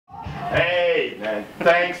Hey, man,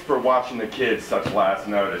 thanks for watching the kids such last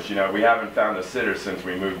notice. You know, we haven't found a sitter since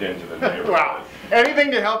we moved into the neighborhood. Wow,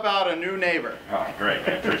 anything to help out a new neighbor. Oh, great,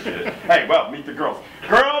 I appreciate it. Hey, well, meet the girls.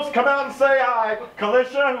 Girls, come out and say hi.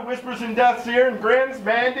 Kalisha, who whispers in Death's ear, and Grins,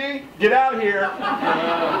 Mandy, get out here.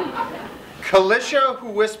 Kalisha, who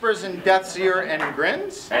whispers in Death's ear and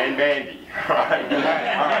grins? And Mandy. All right, all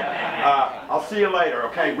right. I'll see you later,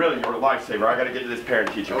 okay? Really, you're a lifesaver. I got to get to this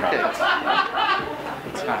parent-teacher conference.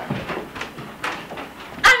 It's time.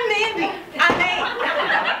 I'm Mandy. I'm Nate.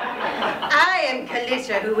 I am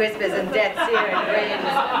Kalisha, who whispers in Death's ear and grins.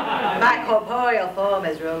 My corporeal form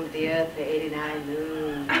has roamed the earth for 89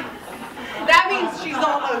 moons. That means she's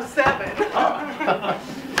almost 7.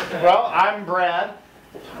 Well, I'm Brad.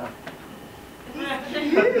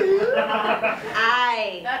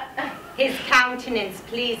 His countenance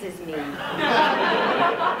pleases me. Hey,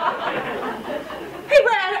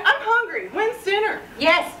 Brad, I'm hungry. When's dinner?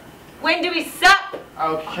 Yes. When do we sup?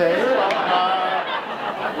 Okay,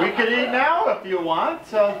 well, we could eat now if you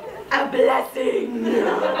want. A blessing.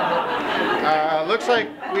 Looks like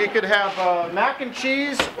we could have mac and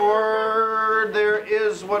cheese, or there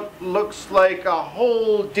is what looks like a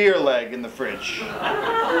whole deer leg in the fridge.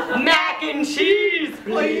 Mac and cheese,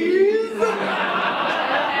 please.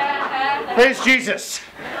 Praise Jesus.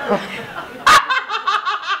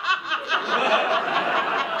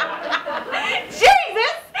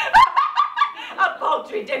 Jesus! A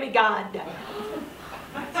paltry demigod.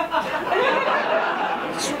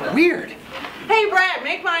 It's weird. Hey, Brad,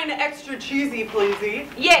 make mine extra cheesy, pleasey.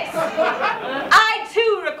 Yes. I,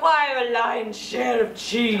 too, require a lion's share of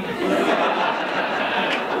cheese.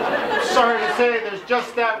 Sorry to say, there's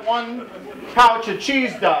just that one pouch of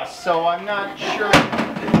cheese dust, so I'm not sure.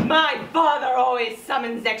 My father always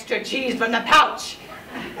summons extra cheese from the pouch.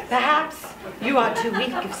 Perhaps you are too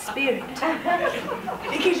weak of spirit. I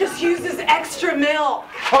think he just uses extra milk.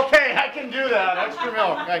 Okay, I can do that. Extra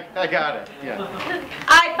milk. I got it. Yeah.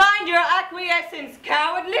 I find your acquiescence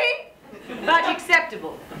cowardly, but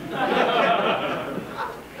acceptable.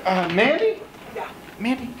 Mandy? Yeah.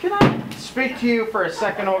 Mandy, can I speak to you for a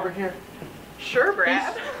second over here? Sure,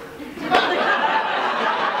 Brad.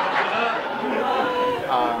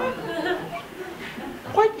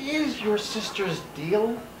 What is your sister's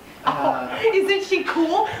deal? Isn't she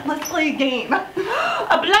cool? Let's play a game. A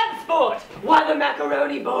blood sport while the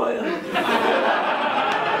macaroni boils.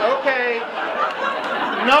 Okay.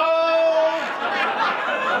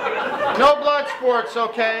 No blood sports,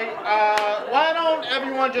 okay? Why don't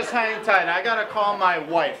everyone just hang tight? I gotta call my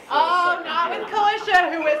wife. Oh, not with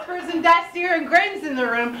Kalisha, who whispers in Death's ear and grins in the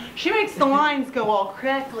room. She makes the lines go all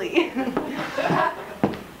crackly.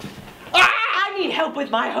 I need help with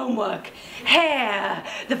my homework. Hair,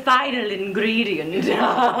 the final ingredient.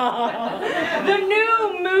 The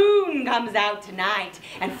new moon comes out tonight,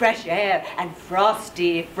 and fresh air and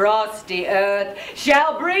frosty, frosty earth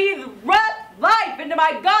shall breathe life into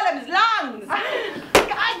my golem's lungs.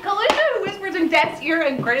 God, Kalisha, who whispers in Death's ear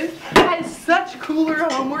and grins, has such cooler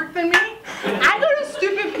homework than me. I go to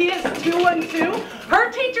stupid PS 212. Her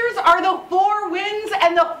teachers are the 4 winds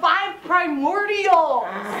and the 5 primordials.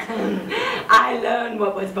 I learned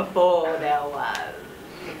what was before there was.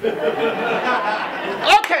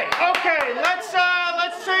 Okay, let's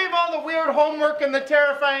save all the weird homework and the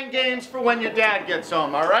terrifying games for when your dad gets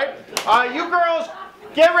home, all right? You girls,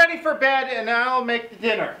 get ready for bed and I'll make the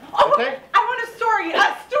dinner, okay? I want a story,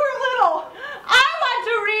 Stuart Little. I want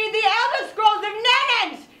to read the Elder Scrolls of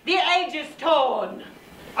Nanans, the Aegis Torn.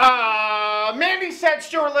 Mandy said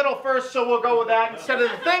Stuart Little first, so we'll go with that instead of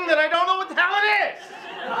the thing that I don't know what the hell it is.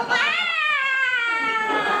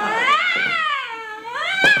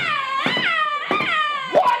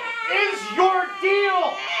 What is your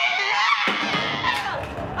deal?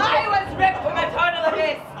 I was ripped from eternal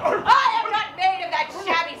abyss. I am not made of that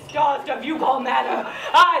shabby star stuff you call matter.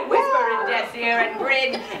 I whisper in Death's ear and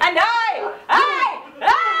grin, and I'm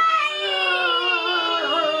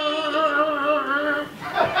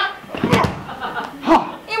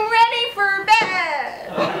ready for bed.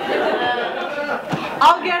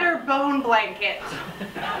 I'll get her bone blanket.